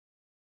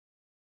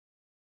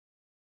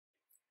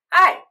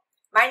Hi,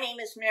 my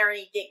name is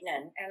Mary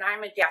Dignan, and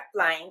I'm a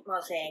DeafBlind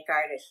mosaic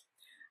artist.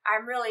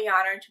 I'm really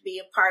honored to be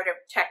a part of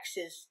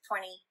Texas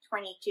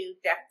 2022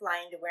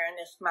 DeafBlind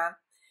Awareness Month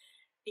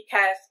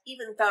because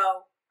even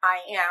though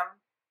I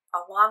am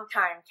a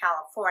longtime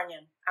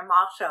Californian, I'm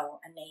also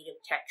a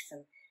native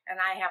Texan,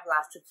 and I have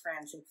lots of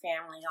friends and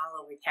family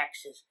all over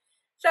Texas.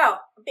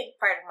 So a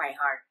big part of my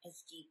heart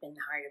is deep in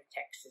the heart of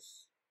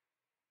Texas.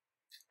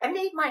 I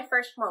made my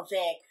first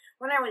mosaic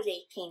when I was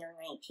 18 or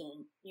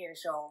 19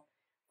 years old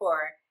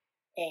for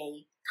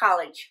a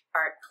college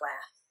art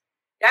class.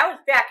 That was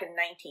back in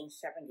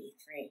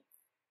 1973.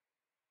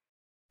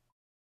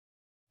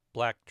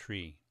 Black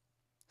Tree.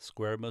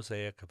 Square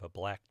mosaic of a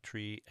black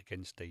tree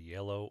against a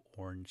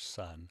yellow-orange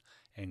sun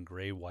and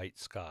gray-white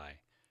sky,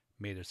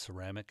 made of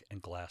ceramic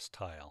and glass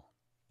tile.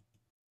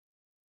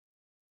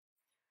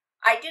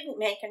 I didn't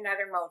make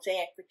another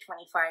mosaic for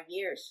 25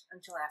 years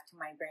until after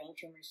my brain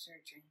tumor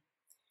surgery.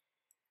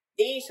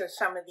 These are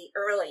some of the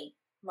early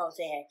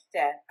mosaics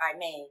that I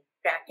made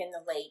back in the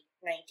late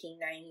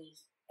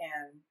 1990s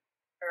and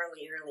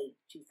early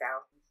 2000s.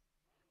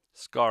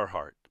 Scar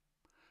Heart.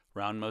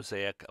 Round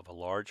mosaic of a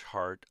large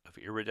heart of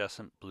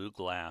iridescent blue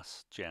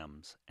glass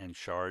gems and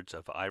shards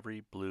of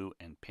ivory, blue,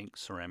 and pink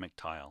ceramic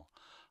tile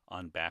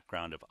on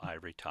background of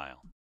ivory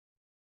tile.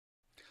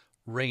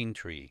 Rain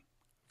Tree.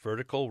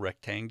 Vertical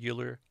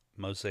rectangular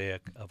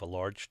mosaic of a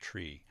large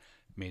tree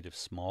made of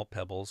small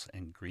pebbles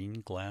and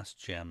green glass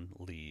gem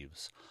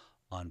leaves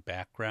on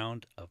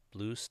background of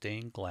blue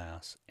stained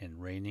glass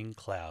and raining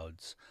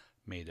clouds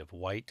made of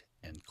white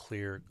and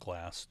clear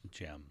glass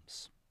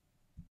gems.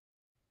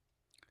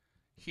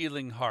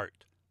 Healing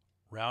Heart.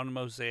 Round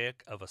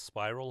mosaic of a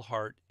spiral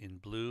heart in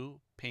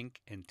blue,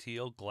 pink, and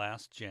teal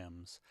glass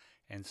gems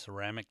and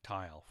ceramic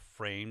tile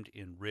framed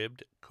in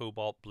ribbed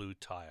cobalt blue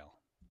tile.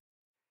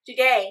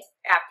 Today,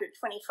 after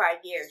 25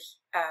 years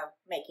of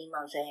making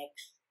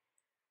mosaics,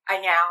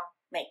 I now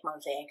make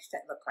mosaics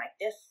that look like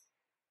this.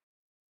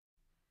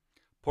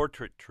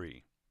 Portrait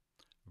Tree.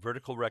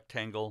 Vertical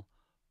rectangle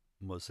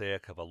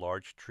mosaic of a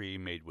large tree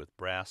made with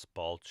brass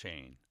ball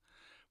chain,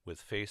 with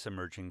face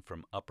emerging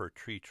from upper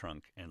tree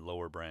trunk and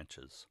lower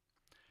branches.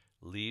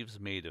 Leaves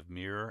made of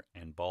mirror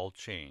and ball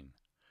chain,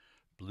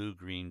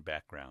 blue-green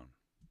background.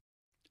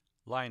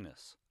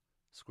 Linus.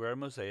 Square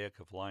mosaic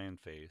of lion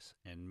face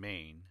and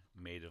mane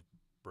made of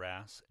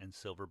brass and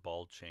silver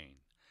ball chain,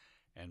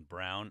 and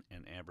brown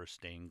and amber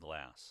stained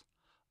glass,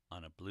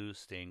 on a blue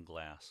stained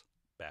glass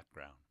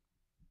background.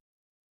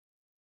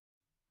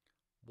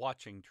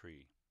 Watching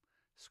Tree.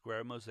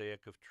 Square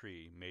mosaic of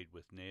tree made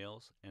with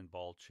nails and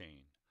ball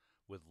chain,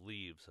 with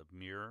leaves of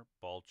mirror,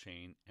 ball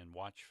chain, and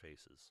watch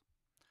faces.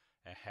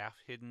 A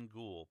half-hidden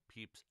ghoul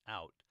peeps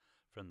out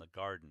from the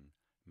garden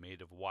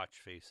made of watch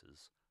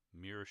faces,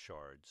 mirror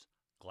shards,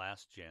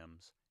 glass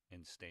gems,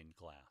 and stained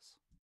glass.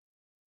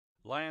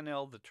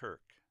 Lionel the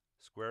Turk.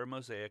 Square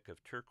mosaic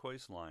of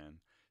turquoise lion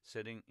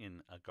sitting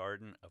in a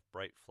garden of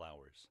bright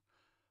flowers.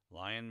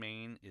 Lion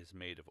mane is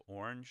made of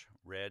orange,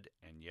 red,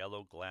 and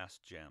yellow glass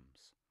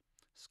gems.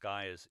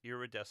 Sky is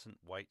iridescent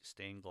white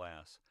stained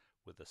glass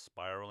with a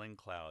spiraling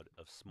cloud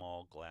of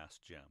small glass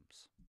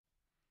gems.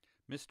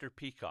 Mr.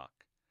 Peacock.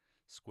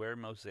 Square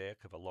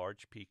mosaic of a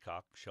large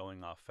peacock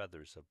showing off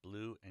feathers of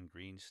blue and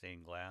green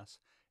stained glass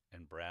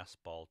and brass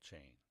ball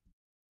chain.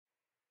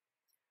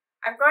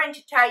 I'm going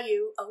to tell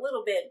you a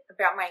little bit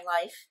about my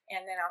life,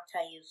 and then I'll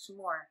tell you some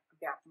more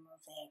about the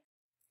mosaic.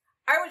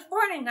 I was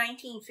born in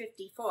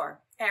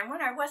 1954, and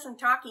when I wasn't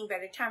talking by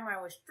the time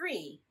I was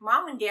 3,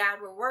 Mom and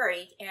Dad were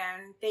worried,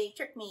 and they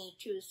took me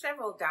to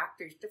several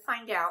doctors to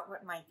find out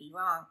what might be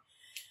wrong.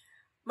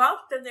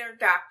 Most of their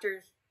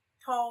doctors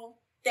told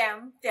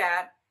them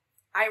that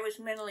I was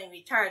mentally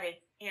retarded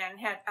and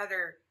had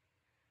other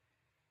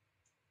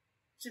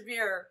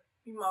severe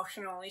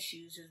emotional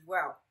issues as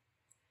well.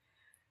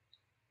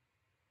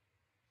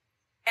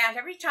 And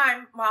every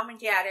time Mom and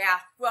Dad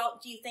asked, well,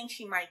 do you think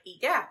she might be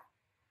deaf?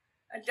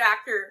 A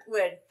doctor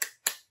would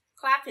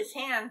clap his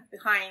hand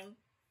behind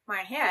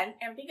my head,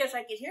 and because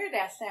I could hear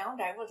that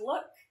sound, I would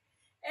look.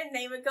 And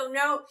they would go,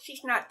 no,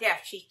 she's not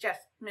deaf, she's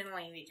just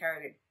mentally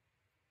retarded.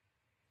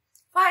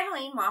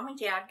 Finally, Mom and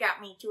Dad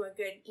got me to a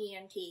good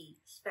ENT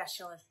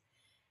specialist,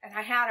 and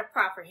I had a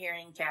proper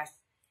hearing test,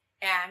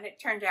 and it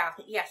turned out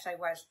that yes, I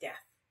was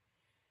deaf.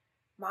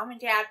 Mom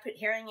and Dad put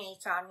hearing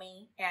aids on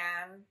me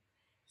and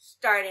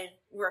started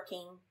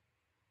working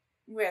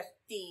with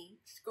the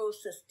school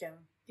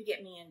system to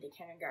get me into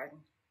kindergarten.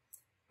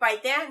 By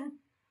then,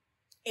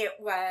 it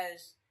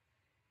was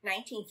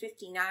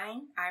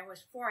 1959. I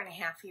was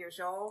 4.5 years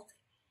old,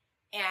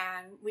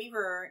 and we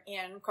were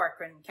in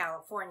Corcoran,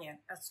 California,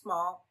 a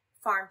small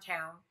farm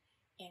town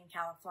in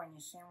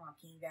California's San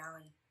Joaquin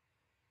Valley.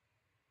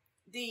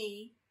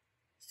 The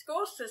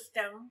school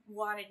system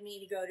wanted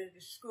me to go to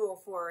the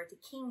school for the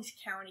Kings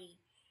County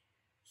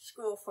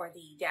School for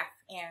the Deaf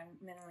and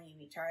Mentally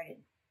Retarded.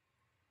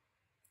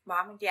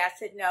 Mom and Dad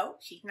said, no,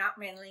 she's not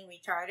mentally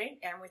retarded,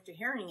 and with the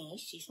hearing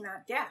aids, she's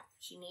not deaf.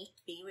 She needs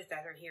to be with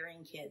other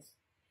hearing kids.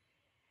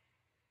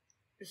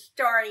 The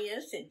story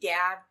is that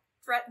Dad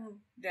threatened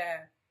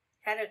the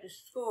head of the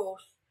school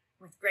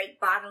with great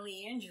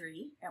bodily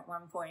injury at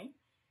one point,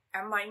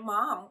 and my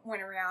mom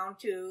went around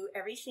to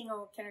every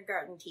single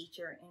kindergarten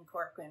teacher in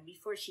Corcoran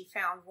before she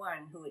found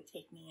one who would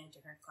take me into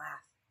her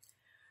class.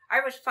 I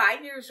was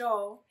 5 years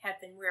old, had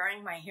been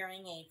wearing my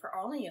hearing aid for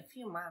only a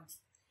few months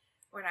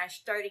when I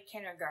started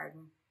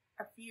kindergarten,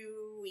 a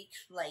few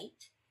weeks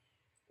late,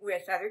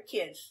 with other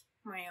kids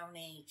my own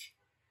age,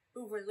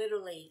 who were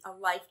literally a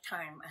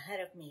lifetime ahead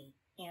of me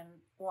in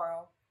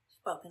oral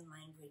spoken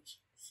language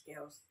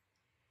skills.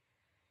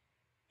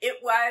 It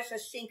was a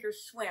sink or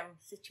swim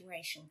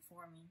situation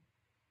for me.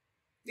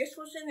 This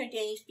was in the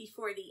days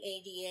before the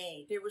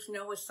ADA. There was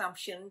no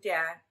assumption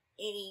that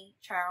any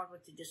child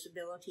with a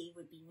disability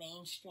would be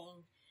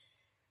mainstreamed.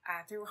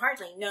 There were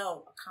hardly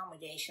no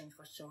accommodations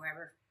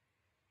whatsoever.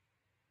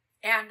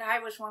 And I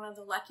was one of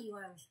the lucky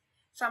ones.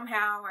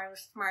 Somehow I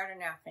was smart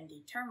enough and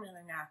determined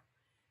enough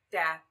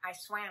that I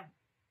swam.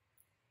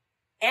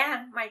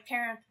 And my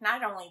parents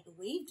not only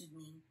believed in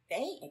me,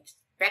 they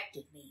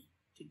expected me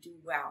to do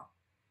well.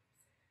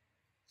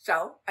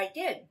 So I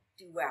did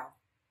do well.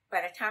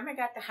 By the time I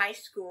got to high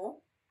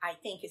school, I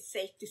think it's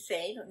safe to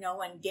say that no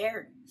one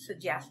dared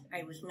suggest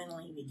I was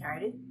mentally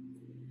retarded.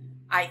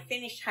 I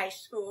finished high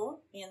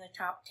school in the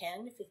top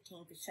 10 to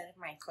 15% of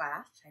my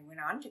class. I went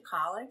on to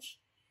college.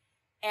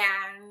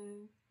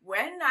 And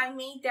when I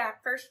made that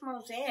first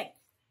mosaic,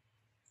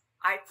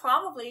 I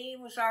probably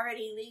was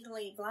already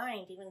legally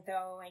blind, even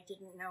though I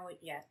didn't know it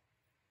yet.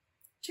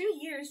 2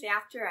 years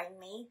after I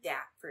made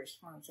that first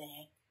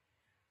mosaic,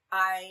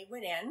 I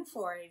went in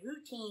for a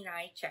routine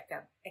eye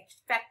checkup,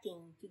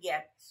 expecting to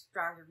get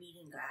stronger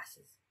reading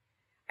glasses.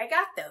 I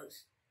got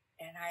those,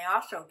 and I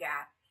also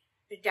got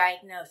the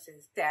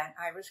diagnosis that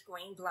I was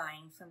going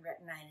blind from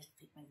retinitis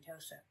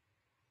pigmentosa,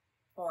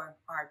 or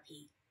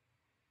RP.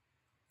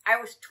 I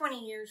was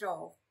 20 years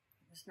old.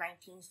 It was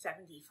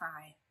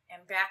 1975,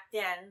 and back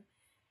then,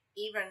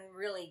 even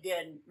really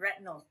good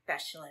retinal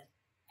specialists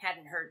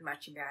hadn't heard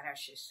much about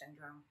Usher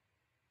syndrome.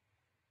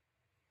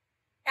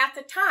 At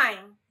the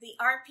time, the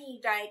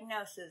RP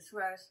diagnosis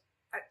was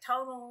a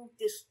total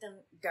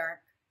distant dark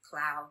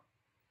cloud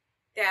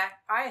that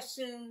I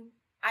assumed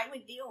I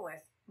would deal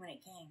with when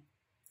it came.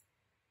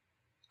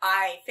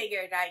 I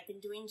figured I'd been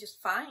doing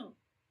just fine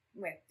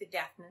with the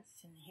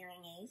deafness and the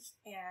hearing aids,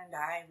 and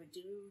I would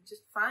do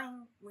just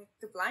fine with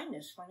the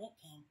blindness when it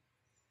came.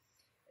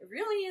 It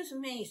really is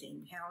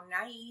amazing how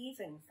naive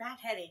and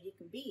fat-headed you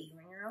can be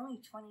when you're only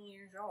 20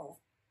 years old.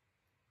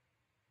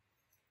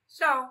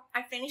 So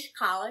I finished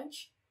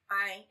college.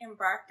 I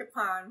embarked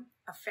upon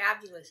a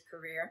fabulous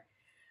career.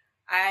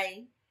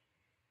 I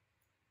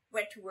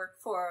went to work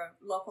for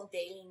a local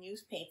daily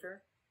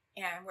newspaper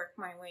and worked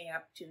my way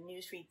up to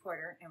news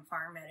reporter and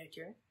farm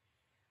editor.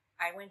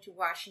 I went to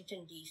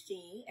Washington,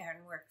 D.C.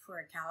 and worked for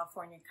a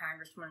California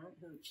congressman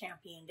who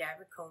championed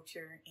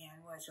agriculture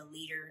and was a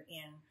leader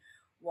in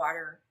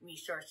water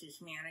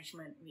resources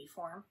management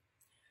reform.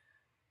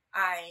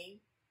 I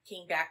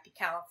came back to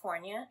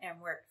California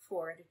and worked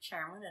for the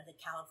chairman of the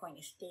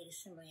California State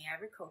Assembly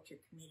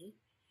Agriculture Committee.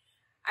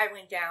 I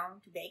went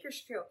down to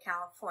Bakersfield,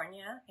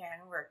 California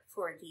and worked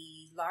for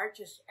the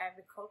largest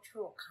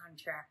agricultural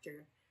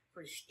contractor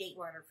for state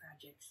water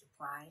project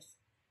supplies.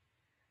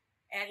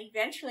 And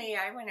eventually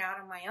I went out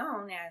on my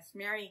own as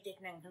Mary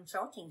Dignan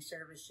Consulting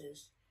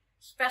Services,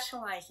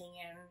 specializing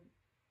in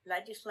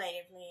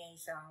legislative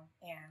liaison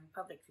and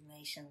public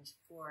relations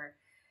for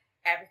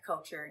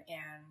agriculture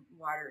and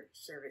water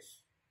service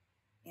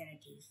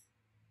entities.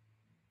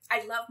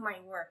 I love my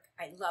work.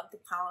 I love the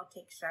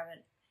politics of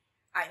it.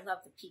 I love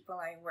the people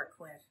I work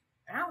with,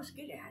 and I was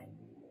good at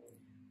it.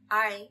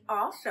 I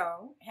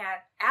also had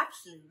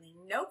absolutely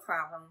no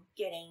problem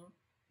getting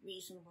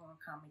reasonable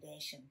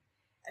accommodation.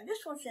 And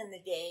this was in the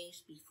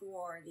days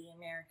before the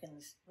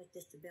Americans with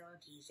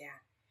Disabilities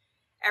Act.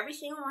 Every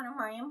single one of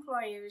my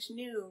employers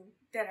knew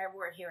that I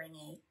wore hearing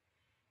aid.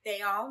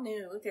 They all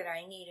knew that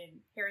I needed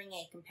hearing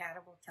aid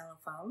compatible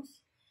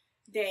telephones.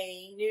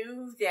 They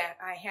knew that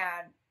I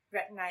had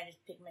retinitis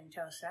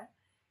pigmentosa,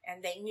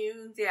 and they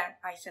knew that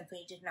I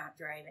simply did not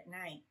drive at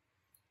night.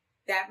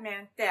 That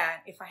meant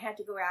that if I had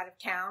to go out of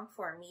town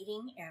for a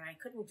meeting and I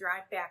couldn't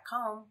drive back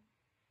home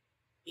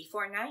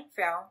before night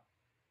fell,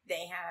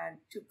 they had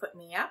to put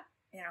me up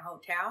in a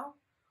hotel,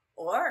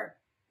 or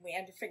we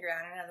had to figure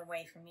out another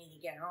way for me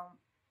to get home.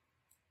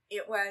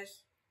 It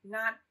was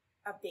not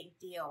a big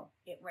deal.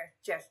 It was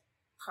just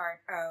part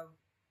of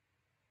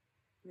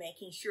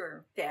making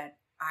sure that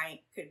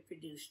I could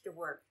produce the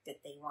work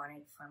that they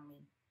wanted from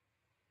me.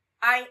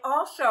 I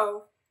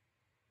also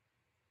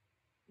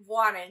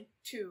wanted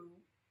to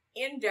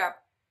end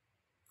up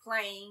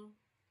playing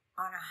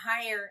on a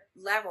higher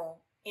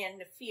level in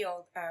the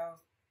field of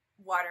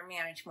water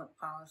management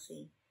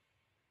policy.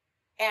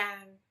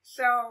 And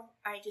so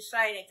I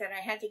decided that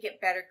I had to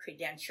get better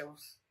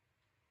credentials.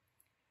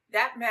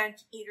 That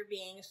meant either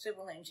being a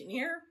civil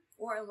engineer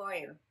or a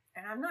lawyer.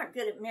 And I'm not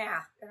good at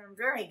math, and I'm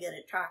very good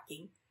at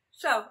talking.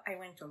 So I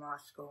went to law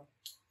school.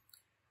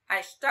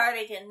 I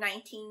started in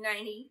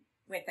 1990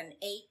 with an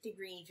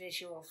 8-degree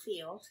visual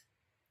field.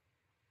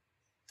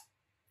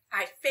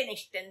 I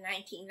finished in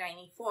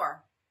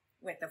 1994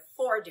 with a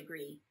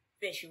 4-degree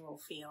visual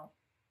field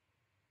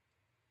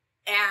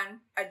and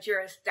a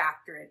Juris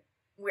Doctorate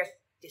with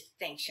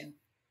distinction.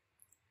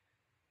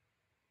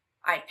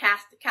 I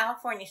passed the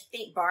California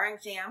State Bar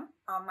exam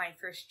on my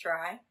first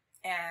try,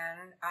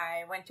 and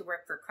I went to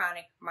work for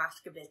Chronic,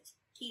 Moskovitz,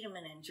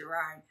 Tiedemann, and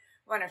Gerard,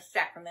 one of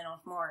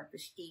Sacramento's more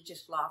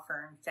prestigious law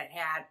firms that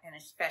had an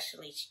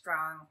especially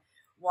strong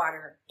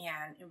water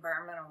and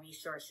environmental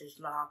resources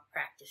law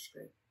practice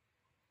group.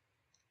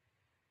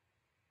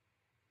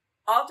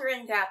 All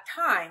during that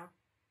time,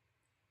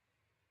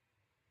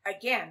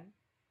 again,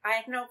 I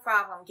had no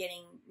problem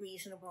getting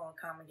reasonable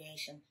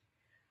accommodations.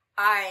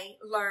 I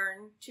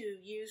learned to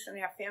use an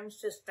FM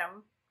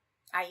system.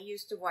 I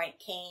used a white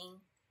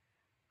cane.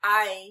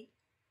 I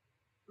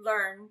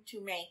learned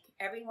to make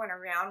everyone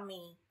around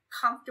me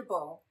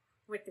comfortable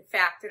with the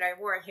fact that I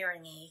wore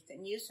hearing aids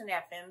and used an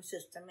FM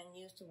system and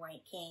used a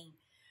white cane.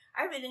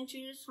 I would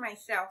introduce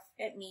myself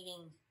at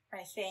meetings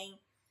by saying,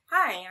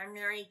 "Hi, I'm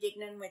Mary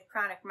Dignan with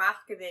Chronic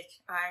Moskovitz.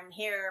 I'm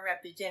here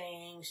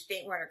representing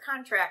state water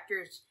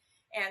contractors,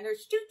 and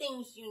there's 2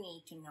 things you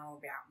need to know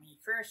about me.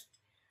 First,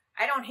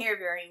 I don't hear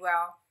very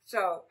well,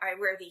 so I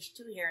wear these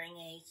 2 hearing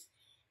aids,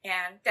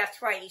 and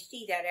that's why you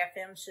see that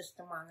FM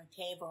system on the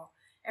table.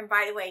 And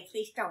by the way,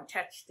 please don't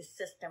touch the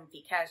system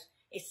because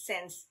it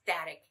sends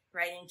static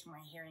right into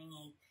my hearing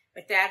aid.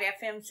 But that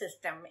FM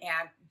system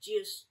adds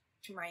juice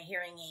to my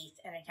hearing aids,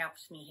 and it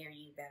helps me hear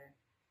you better.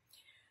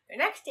 The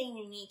next thing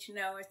you need to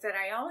know is that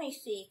I only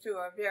see through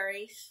a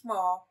very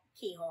small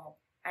keyhole.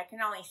 I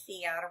can only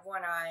see out of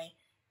one eye,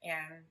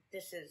 and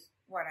this is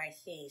what I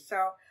see.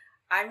 So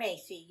I may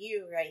see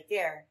you right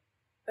there,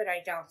 but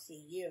I don't see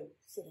you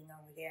sitting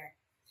over there,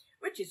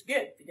 which is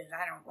good because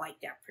I don't like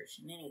that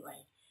person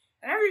anyway."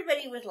 And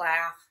everybody would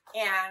laugh,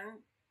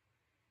 and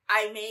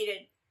I made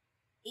it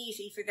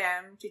easy for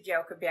them to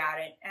joke about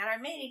it, and I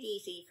made it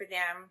easy for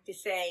them to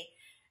say,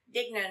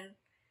 "Dignan,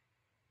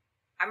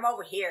 I'm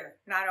over here,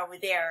 not over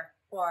there,"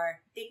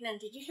 or "Dignan,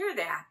 did you hear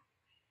that?"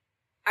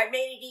 I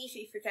made it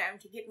easy for them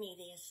to give me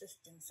the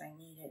assistance I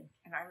needed,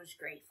 and I was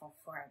grateful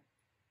for it.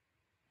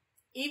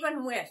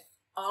 Even with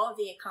all of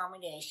the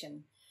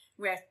accommodation,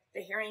 with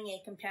the hearing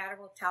aid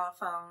compatible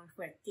telephone,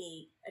 with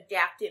the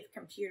adaptive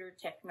computer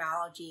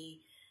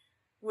technology,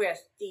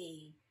 with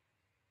the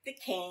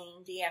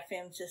cane, the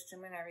FM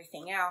system, and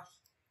everything else,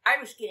 I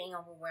was getting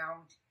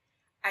overwhelmed.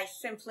 I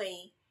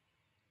simply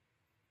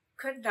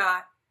could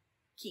not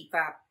keep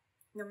up.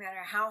 No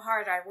matter how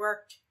hard I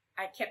worked,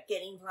 I kept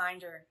getting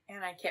blinder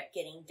and I kept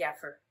getting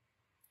deafer.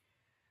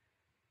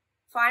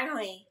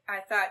 Finally,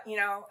 I thought,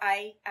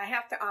 I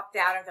have to opt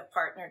out of the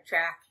partner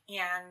track,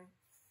 and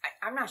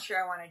I'm not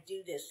sure I want to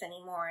do this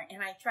anymore.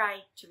 And I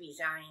tried to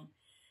resign,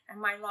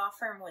 and my law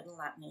firm wouldn't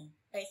let me.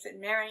 They said,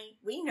 "Mary,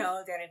 we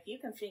know that if you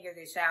can figure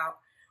this out,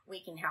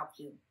 we can help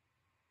you."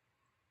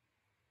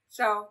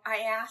 So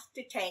I asked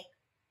to take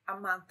a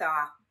month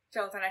off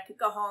so that I could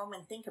go home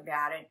and think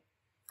about it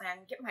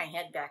and get my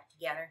head back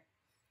together.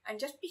 And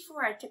just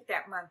before I took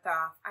that month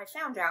off, I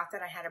found out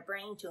that I had a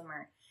brain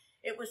tumor.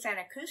 It was an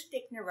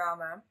acoustic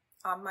neuroma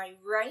on my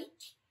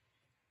right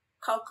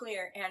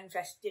cochlear and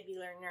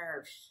vestibular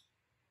nerves.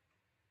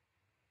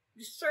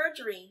 The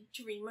surgery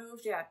to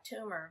remove that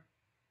tumor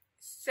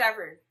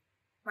severed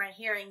my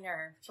hearing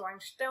nerve, so I'm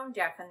stone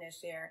deaf in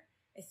this ear.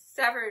 It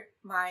severed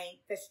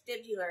my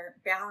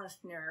vestibular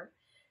balance nerve,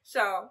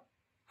 so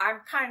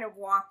I'm kind of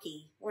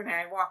wonky when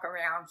I walk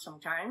around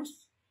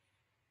sometimes.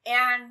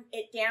 And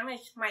it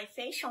damaged my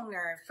facial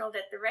nerve so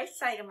that the right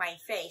side of my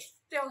face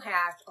still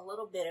has a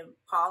little bit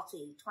of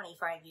palsy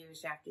 25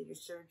 years after the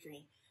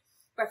surgery.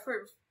 But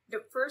for the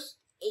first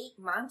 8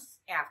 months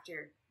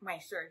after my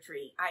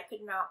surgery, I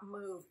could not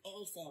move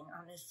anything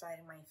on this side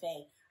of my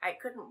face. I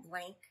couldn't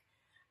blink.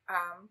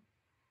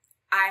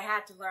 I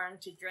had to learn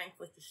to drink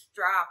with a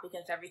straw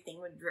because everything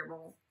would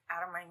dribble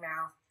out of my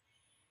mouth.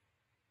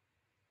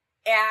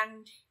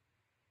 And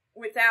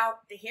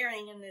without the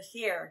hearing in this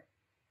ear,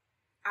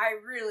 I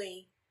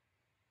really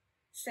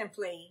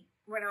simply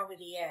went over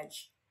the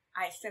edge.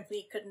 I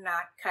simply could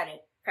not cut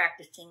it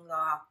practicing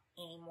law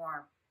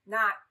anymore.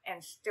 Not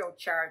and still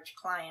charge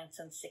clients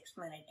in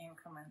 6-minute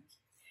increments.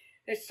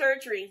 The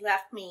surgery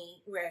left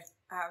me with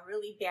a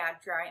really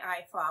bad dry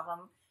eye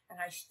problem, and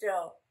I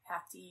still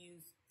have to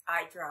use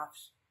eye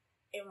drops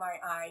in my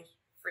eyes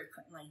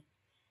frequently.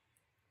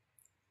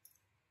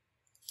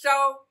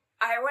 So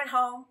I went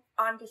home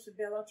on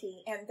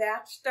disability, and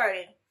that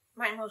started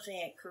my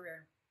mosaic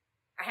career.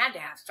 I had to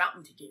have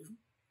something to do.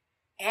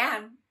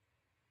 And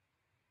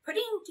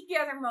putting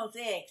together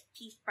mosaics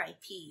piece by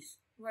piece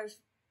was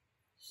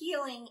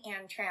healing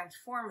and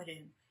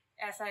transformative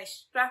as I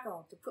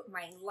struggled to put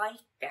my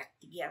life back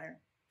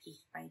together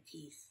piece by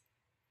piece.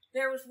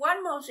 There was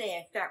one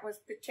mosaic that was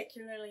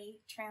particularly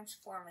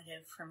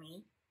transformative for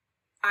me.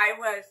 I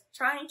was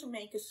trying to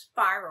make a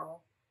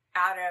spiral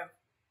out of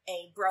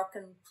a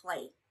broken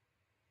plate.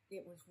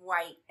 It was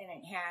white and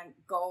it had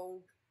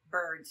gold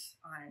birds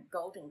on it,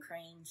 golden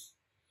cranes.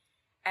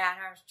 and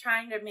I was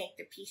trying to make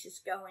the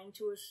pieces go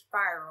into a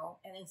spiral,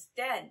 and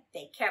instead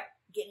they kept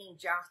getting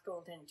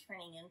jostled and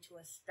turning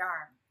into a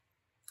star,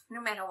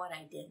 no matter what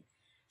I did.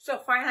 So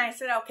finally I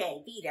said,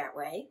 okay, be that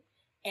way,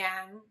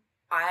 and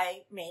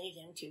I made it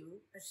into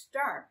a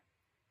star.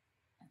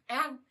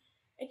 And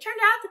it turned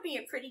out to be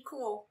a pretty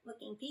cool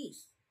looking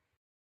piece.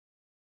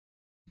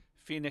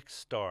 Phoenix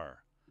Star,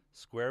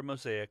 square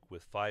mosaic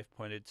with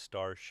 5-pointed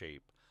star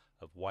shape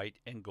of white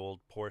and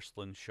gold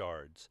porcelain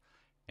shards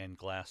and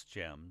glass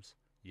gems,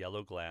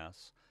 yellow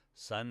glass,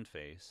 sun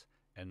face,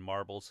 and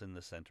marbles in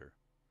the center.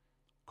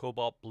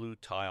 Cobalt blue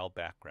tile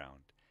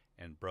background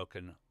and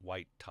broken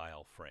white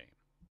tile frame.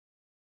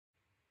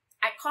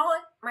 I call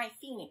it my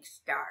Phoenix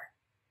Star.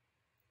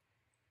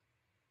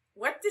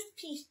 What this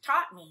piece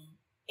taught me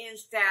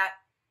is that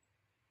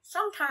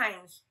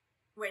sometimes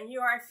when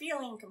you are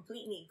feeling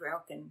completely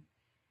broken,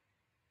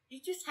 you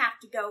just have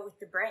to go with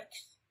the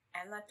brakes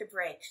and let the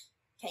brakes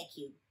take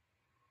you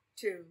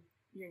to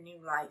your new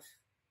life.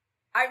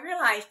 I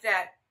realized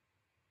that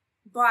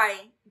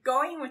by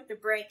going with the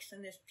brakes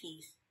in this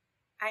piece,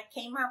 I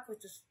came up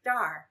with a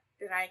star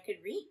that I could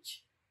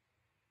reach,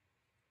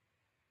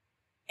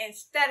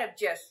 instead of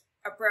just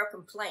a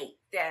broken plate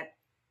that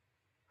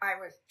I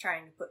was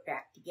trying to put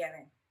back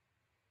together.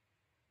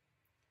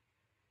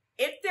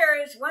 If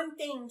there is one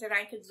thing that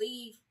I could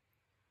leave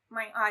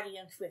my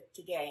audience with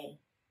today,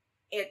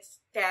 it's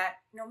that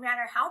no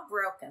matter how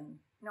broken,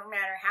 no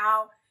matter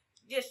how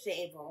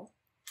disabled,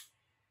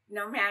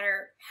 no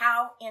matter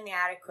how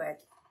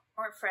inadequate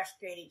or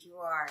frustrated you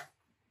are,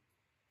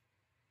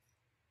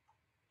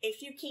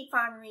 if you keep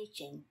on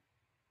reaching,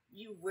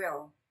 you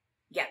will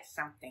get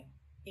something.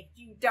 If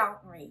you don't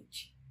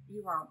reach,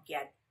 you won't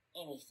get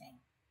anything.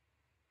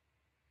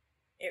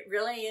 It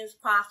really is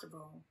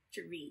possible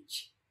to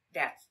reach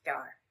that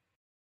star.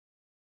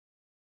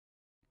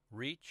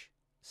 Reach,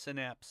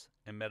 synapse,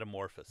 and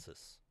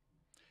metamorphosis.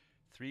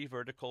 3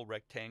 vertical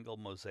rectangle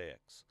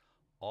mosaics,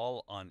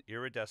 all on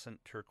iridescent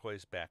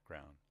turquoise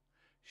background,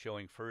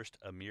 showing first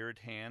a mirrored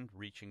hand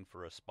reaching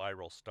for a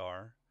spiral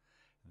star,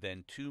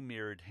 then 2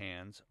 mirrored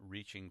hands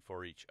reaching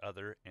for each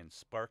other and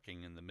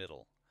sparking in the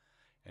middle,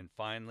 and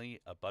finally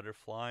a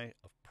butterfly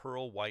of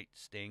pearl white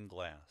stained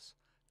glass,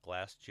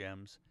 glass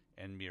gems,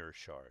 and mirror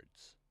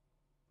shards.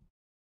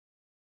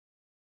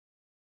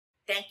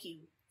 Thank you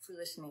for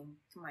listening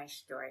to my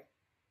story.